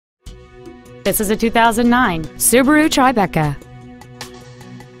This is a 2009 Subaru TRIBECA.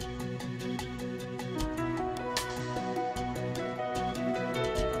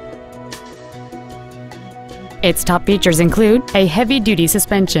 Its top features include a heavy-duty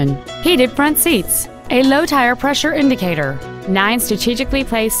suspension, heated front seats, a low tire pressure indicator, 9 strategically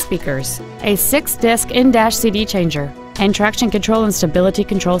placed speakers, a 6-disc in-dash CD changer, and traction control and stability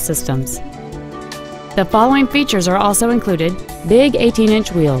control systems. The following features are also included: big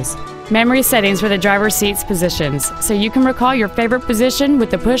 18-inch wheels, memory settings for the driver's seat's positions so you can recall your favorite position with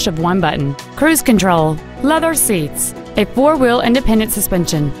the push of one button, cruise control, leather seats, a 4-wheel independent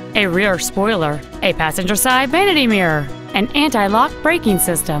suspension, a rear spoiler, a passenger side vanity mirror, an anti-lock braking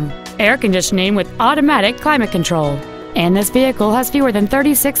system, air conditioning with automatic climate control, and this vehicle has fewer than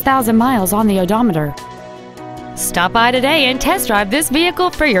 36,000 miles on the odometer. Stop by today and test drive this vehicle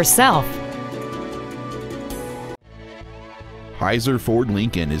for yourself.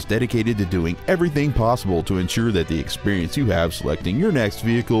 HeiserFordLincoln is dedicated to doing everything possible to ensure that the experience you have selecting your next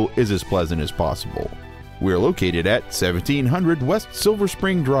vehicle is as pleasant as possible. We are located at 1700 West Silver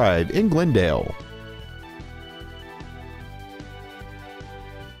Spring Drive in Glendale.